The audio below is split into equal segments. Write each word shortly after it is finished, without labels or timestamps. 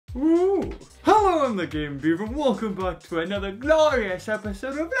Ooh. Hello, I'm TheGamingBeaver. Welcome back to another glorious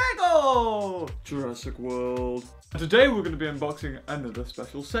episode of LEGO Jurassic World. Today we're going to be unboxing another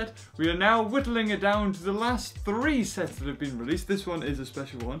special set. We are now whittling it down to the last 3 sets that have been released. This one is a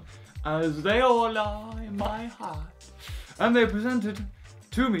special one, as they all lie in my heart. And they're presented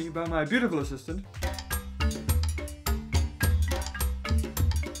to me by my beautiful assistant.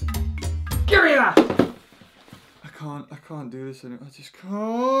 Give me that! I can't do this anymore. I just can't.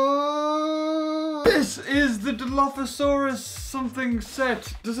 This is the Dilophosaurus something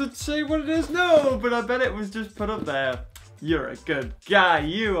set. Does it say what it is? No, but I bet it was just put up there. You're a good guy,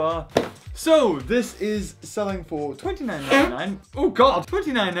 you are. So, this is selling for $29.99. Oh god,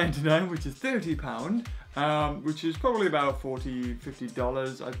 $29.99, which is £30. Which is probably about $40,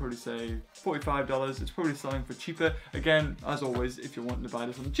 $50. I'd probably say $45. It's probably selling for cheaper. Again, as always, if you're wanting to buy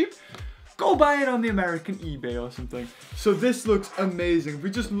this on the cheap, go buy it on the American eBay or something. So this looks amazing. If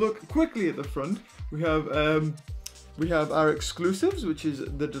we just look quickly at the front, we have our exclusives, which is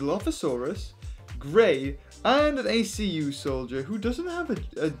the Dilophosaurus, Grey, and an ACU soldier who doesn't have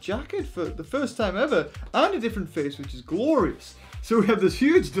a jacket for the first time ever, and a different face, which is glorious. So we have this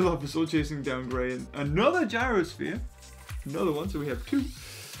huge Dilophosaurus chasing down Grey, and another gyrosphere, another one, so we have 2,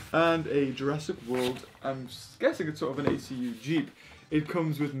 and a Jurassic World, I'm guessing it's sort of an ACU Jeep. It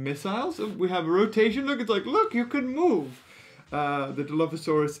comes with missiles. We have a rotation. Look, it's like, look, you can move. The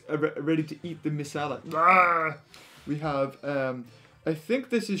Dilophosaurus ready to eat the missile. We have, I think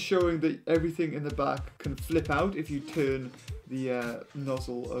this is showing that everything in the back can flip out if you turn the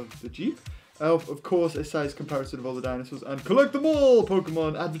nozzle of the Jeep. Of course, a size comparison of all the dinosaurs and collect them all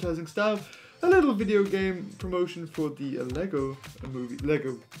Pokemon advertising style. A little video game promotion for the Lego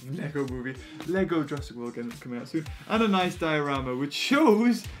Jurassic World game that's coming out soon, and a nice diorama which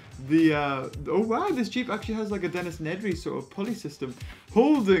shows the oh wow, this Jeep actually has like a Dennis Nedry sort of pulley system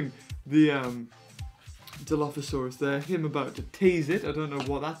holding the Dilophosaurus there, him about to tase it. I don't know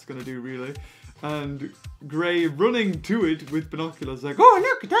what that's going to do really, and Grey running to it with binoculars like, oh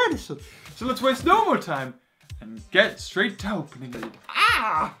look, a dinosaur. So let's waste no more time and get straight to opening it.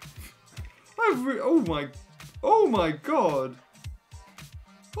 Ah! Oh my god.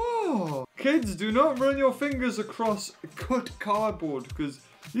 Oh, kids, do not run your fingers across cut cardboard because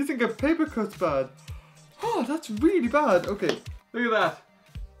you think a paper cut's bad. Oh, that's really bad. Okay, look at that.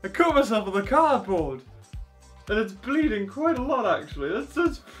 I cut myself with the cardboard and it's bleeding quite a lot actually.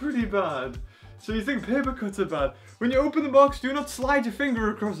 That's pretty bad. So you think paper cuts are bad. When you open the box, do not slide your finger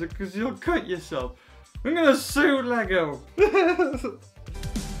across it because you'll cut yourself. I'm gonna sue Lego.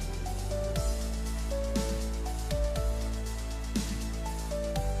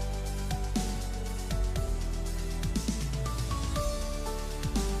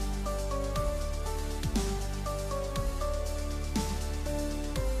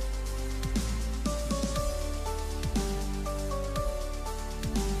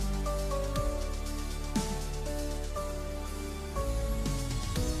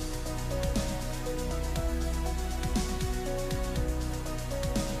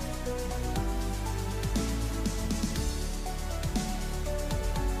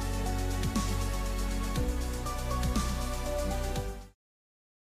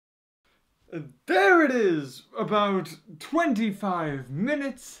 There it is, about 25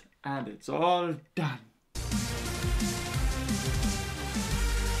 minutes, and it's all done.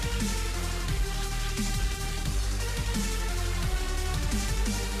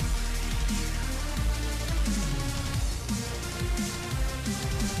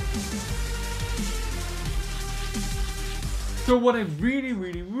 So what I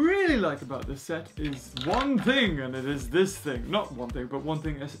really like about this set is one thing, and it is this thing. Not one thing, but one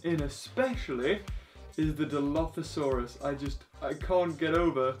thing especially is the Dilophosaurus. I can't get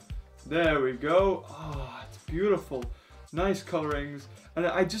over. There we go. Oh, it's beautiful. Nice colorings. And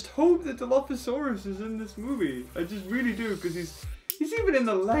I just hope that Dilophosaurus is in this movie. I just really do, because he's even in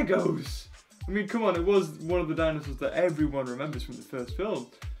the Legos. I mean, come on, it was one of the dinosaurs that everyone remembers from the first film.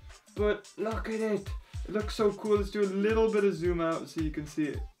 But look at it. It looks so cool. Let's do a little bit of zoom out so you can see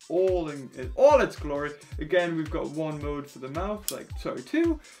it all in all its glory. Again, we've got 1 mode for the mouth,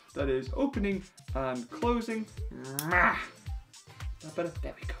 2. That is opening and closing. There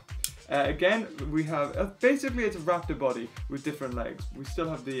we go. Again, we have basically it's a raptor body with different legs. We still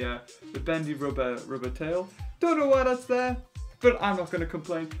have the bendy rubber tail. Don't know why that's there, but I'm not going to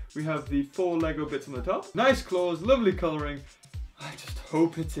complain. We have the 4 Lego bits on the top. Nice claws, lovely coloring. I just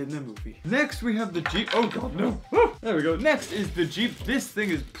hope it's in the movie. Next we have the Jeep. Oh god, no. Oh, there we go. Next is the Jeep. This thing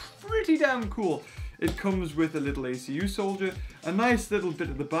is pretty damn cool. It comes with a little ACU soldier, a nice little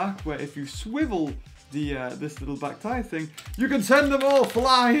bit at the back where if you swivel this little back tire thing, you can send them all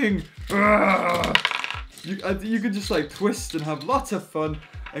flying. You can just like twist and have lots of fun.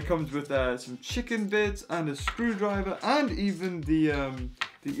 It comes with some chicken bits and a screwdriver and even the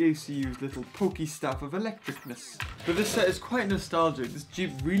ACU's little pokey staff of electricness. But this set is quite nostalgic. This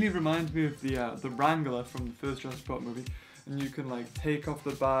Jeep really reminds me of the Wrangler from the first Jurassic Park movie. And you can like take off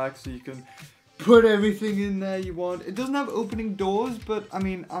the back so you can put everything in there you want. It doesn't have opening doors, but I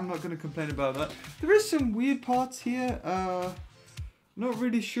mean, I'm not going to complain about that. There is some weird parts here. Not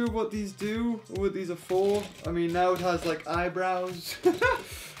really sure what these do or what these are for. I mean, now it has like eyebrows.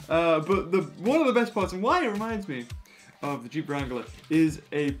 But one of the best parts and why it reminds me of the Jeep Wrangler is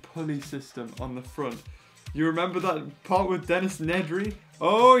a pulley system on the front. You remember that part with Dennis Nedry?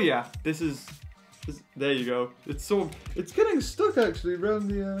 Oh yeah, there you go. It's getting stuck actually around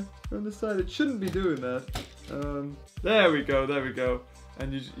the side. It shouldn't be doing that. There we go.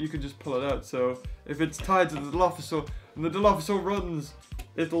 And you can just pull it out. So if it's tied to the Dilophosaurus and the Dilophosaurus runs,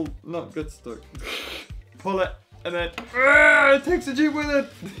 it'll not get stuck. Pull it and then it takes the Jeep with it.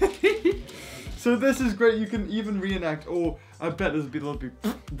 So this is great. You can even reenact, or I bet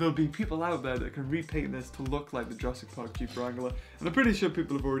there'll be people out there that can repaint this to look like the Jurassic Park Jeep Wrangler. And I'm pretty sure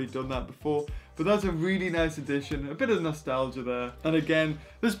people have already done that before. But that's a really nice addition, a bit of nostalgia there. And again,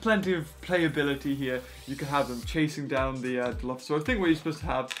 there's plenty of playability here. You can have them chasing down the Dilophosaurus. I think what you're supposed to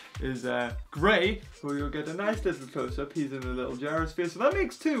have is Gray, so you'll get a nice little close-up. He's in a little gyrosphere, so that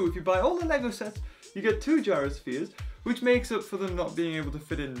makes two. If you buy all the Lego sets, you get 2 gyrospheres, which makes up for them not being able to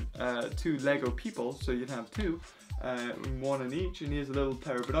fit in 2 Lego people, so you'd have 2. 1 in each, and here's a little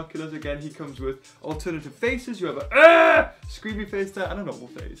pair of binoculars. Again, he comes with alternative faces. You have a screamy face there and a normal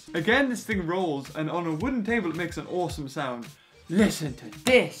face. Again, this thing rolls, and on a wooden table it makes an awesome sound. Listen to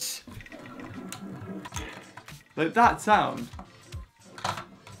this. Like that sound.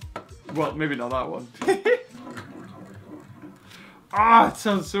 Well, maybe not that one. It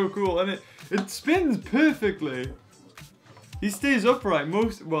sounds so cool, and it spins perfectly. He stays upright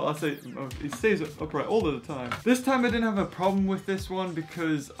he stays upright all of the time. This time I didn't have a problem with this one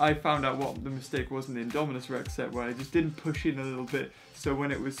because I found out what the mistake was in the Indominus Rex set, where I just didn't push in a little bit. So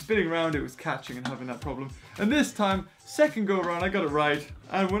when it was spinning around, it was catching and having that problem. And this time, second go around, I got it right.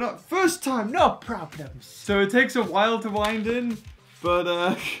 And first time, no problems. So it takes a while to wind in,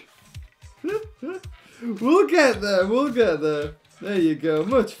 but we'll get there. There you go,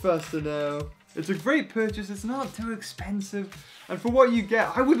 much faster now. It's a great purchase, it's not too expensive, and for what you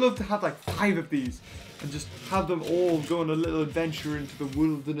get, I would love to have like 5 of these and just have them all go on a little adventure into the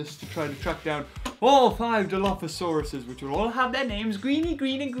wilderness to try to track down all 5 Dilophosauruses, which will all have their names, Greeny,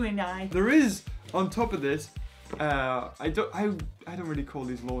 Green, and Green Eye. There is, on top of this, I don't really call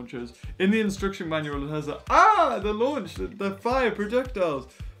these launchers. In the instruction manual, it has the fire projectiles,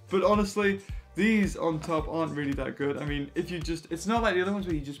 but honestly, these on top aren't really that good. I mean, it's not like the other ones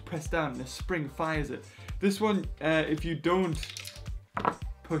where you just press down and a spring fires it. This one, if you don't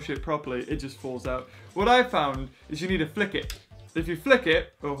push it properly, it just falls out. What I found is you need to flick it. If you flick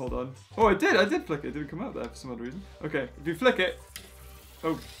it, oh, hold on. Oh, I did flick it. It didn't come out there for some other reason. Okay, if you flick it,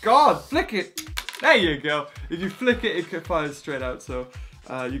 oh God, flick it. There you go. If you flick it, it fires straight out. So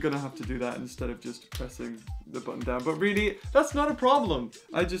you're gonna have to do that instead of just pressing the button down. But really, that's not a problem.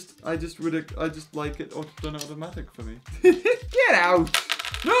 I just like it done automatic for me. Get out!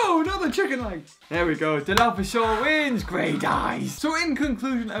 No, not the chicken leg. There we go. Dilophosaurus wins. Great eyes. So in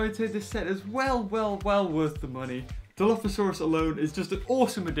conclusion, I would say this set is well worth the money. Dilophosaurus alone is just an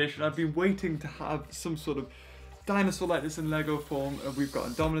awesome addition. I've been waiting to have some sort of dinosaur like this in Lego form. We've got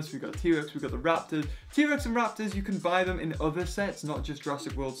Indominus, we've got T-Rex, we've got the Raptors. T-Rex and Raptors, you can buy them in other sets, not just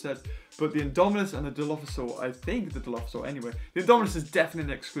Jurassic World sets. But the Indominus and the Dilophosaurus, I think the Dilophosaurus anyway. The Indominus is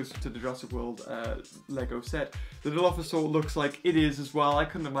definitely an exclusive to the Jurassic World Lego set. The Dilophosaurus looks like it is as well. I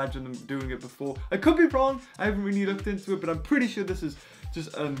couldn't imagine them doing it before. I could be wrong, I haven't really looked into it, but I'm pretty sure this is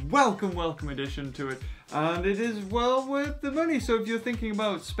just a welcome addition to it. And it is well worth the money. So if you're thinking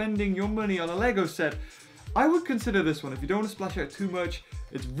about spending your money on a Lego set, I would consider this one. If you don't want to splash out too much,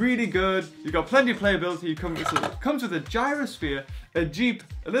 it's really good. You've got plenty of playability. It comes with a gyrosphere, a Jeep,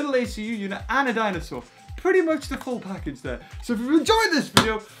 a little ACU unit, and a dinosaur. Pretty much the full package there. So if you enjoyed this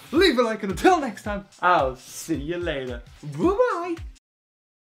video, leave a like, and until next time, I'll see you later. Bye-bye.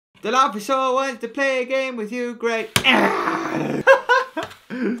 Dilophosaurus wants to play a game with you, great.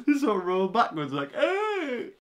 This all roll backwards like,